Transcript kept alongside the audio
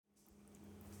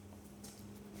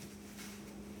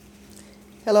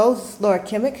Hello, this is Laura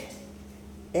Kimmick,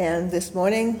 and this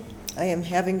morning I am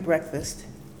having breakfast.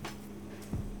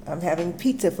 I'm having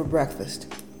pizza for breakfast.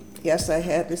 Yes, I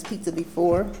had this pizza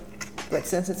before, but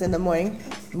since it's in the morning,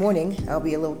 I'll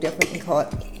be a little different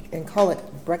and call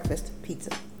it breakfast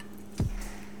pizza.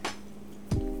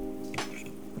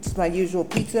 It's my usual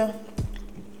pizza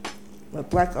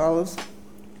with black olives,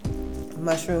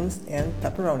 mushrooms, and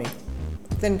pepperoni.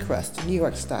 Thin crust, New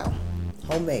York style,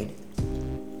 homemade.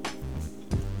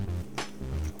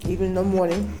 Even in the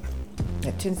morning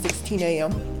at 10:16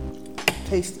 a.m.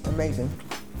 Tastes amazing.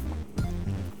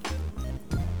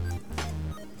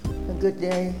 A good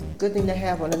thing to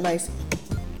have on a nice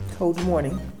cold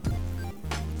morning.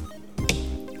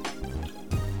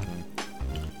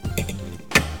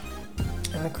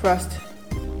 And the crust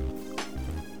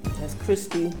is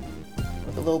crispy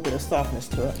with a little bit of softness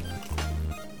to it.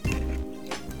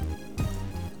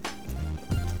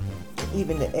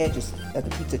 Even the edges of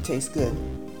the pizza taste good.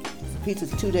 The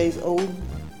pizza's 2 days old.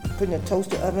 Put in a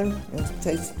toaster oven and it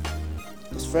tastes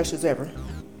as fresh as ever.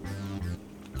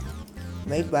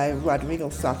 Made by Rodrigo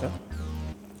Saka.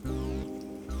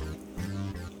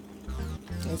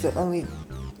 He's the only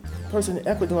person in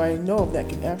Ecuador I know of that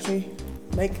can actually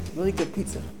make really good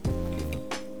pizza.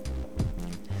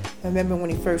 I remember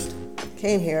when he first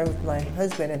came here with my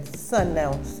husband and son,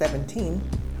 now 17.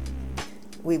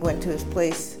 We went to his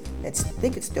place. I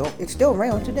think it's still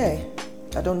around today.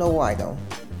 I don't know why though.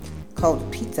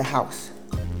 Called Pizza House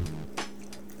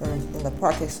in the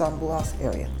Parque San Blas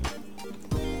area.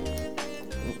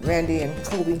 Randy and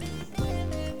Kobe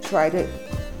tried it,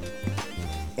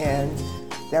 and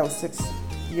that was 6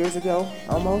 years ago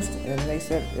almost, and they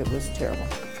said it was terrible.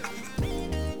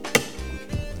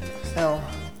 So,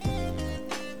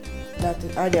 not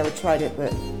that I never tried it,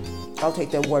 but I'll take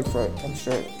their word for it. I'm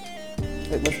sure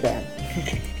it was bad.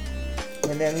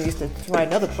 And then we used to try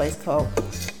another place called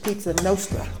Pizza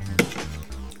Nostra.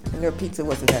 And their pizza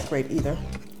wasn't that great either.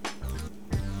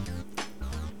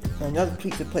 And another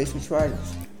pizza place we tried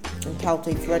was in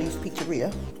Talte Freddy's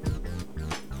Pizzeria.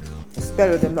 It's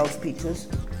better than most pizzas,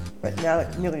 but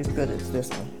not nearly as good as this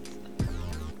one.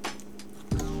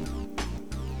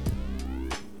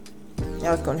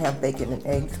 I was going to have bacon and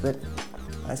eggs, but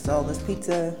I saw this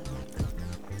pizza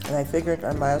and I figured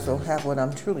I might as well have what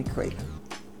I'm truly craving.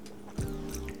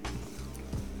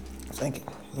 Thinking,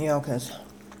 because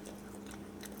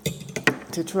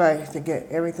to try to get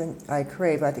everything I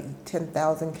crave, I have to eat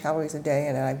 10,000 calories a day,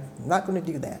 and I'm not going to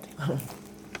do that.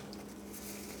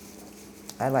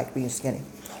 I like being skinny.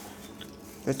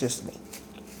 It's just me.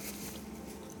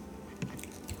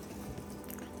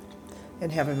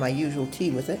 And having my usual tea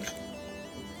with it.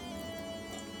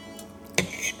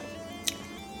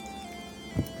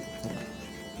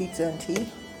 Pizza and tea.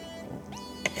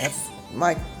 That's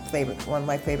one of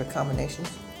my favorite combinations.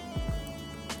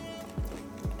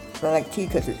 I like tea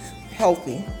because it's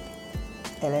healthy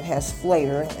and it has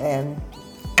flavor, and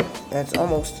it's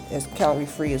almost as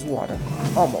calorie-free as water.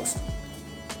 Almost.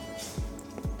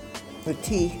 With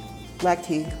tea, black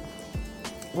tea,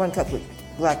 1 cup of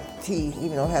black tea,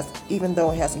 even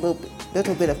though it has a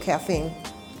little bit of caffeine,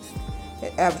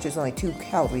 it averages only 2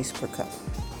 calories per cup.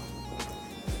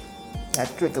 I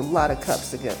drink a lot of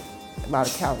cups to get a lot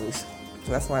of calories.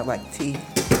 So that's why I like tea.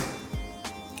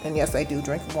 And yes, I do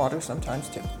drink water sometimes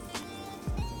too.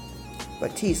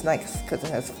 But tea's nice because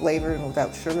it has flavor and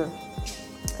without sugar.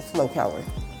 It's low calorie.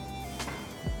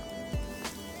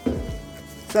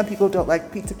 Some people don't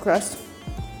like pizza crust,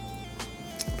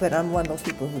 but I'm one of those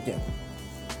people who do.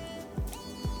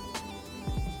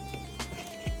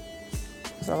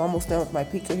 So I'm almost done with my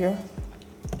pizza here.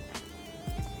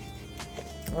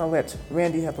 I'll let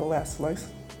Randy have the last slice.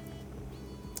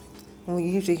 And we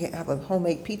usually have a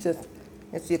homemade pizza.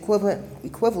 It's the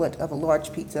equivalent of a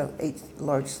large pizza, 8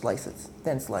 large slices,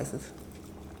 thin slices.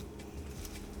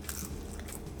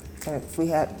 And if we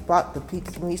had bought the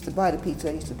pizza, when we used to buy the pizza,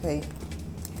 I used to pay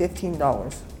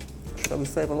 $15. So we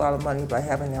save a lot of money by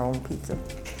having our own pizza.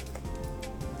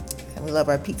 And we love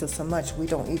our pizza so much, we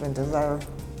don't even desire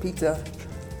pizza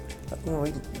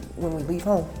when we leave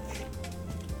home.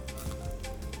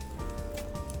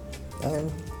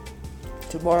 And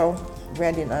tomorrow,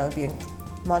 Randy and I will be in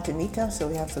Montanita, so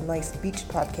we have some nice beach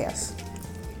podcasts,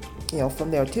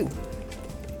 from there too.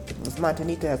 Because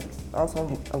Montanita has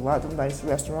also a lot of nice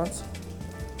restaurants.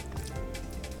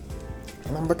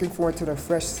 And I'm looking forward to their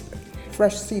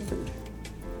fresh seafood.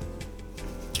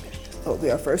 It'll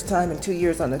be our first time in 2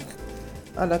 years on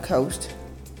the coast.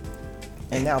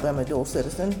 And now that I'm a dual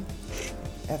citizen,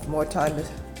 I have more time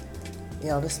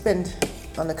to spend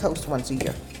on the coast once a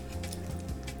year.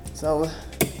 So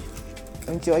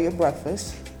enjoy your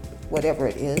breakfast, whatever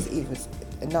it is, even if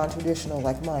it's non-traditional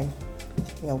like mine.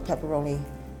 You know, pepperoni,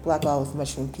 black olive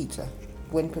mushroom pizza.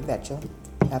 Buen provecho.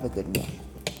 Have a good meal.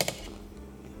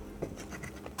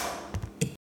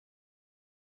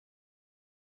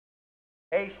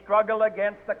 A struggle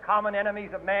against the common enemies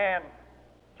of man,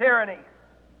 tyranny,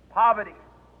 poverty,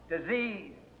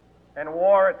 disease, and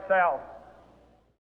war itself.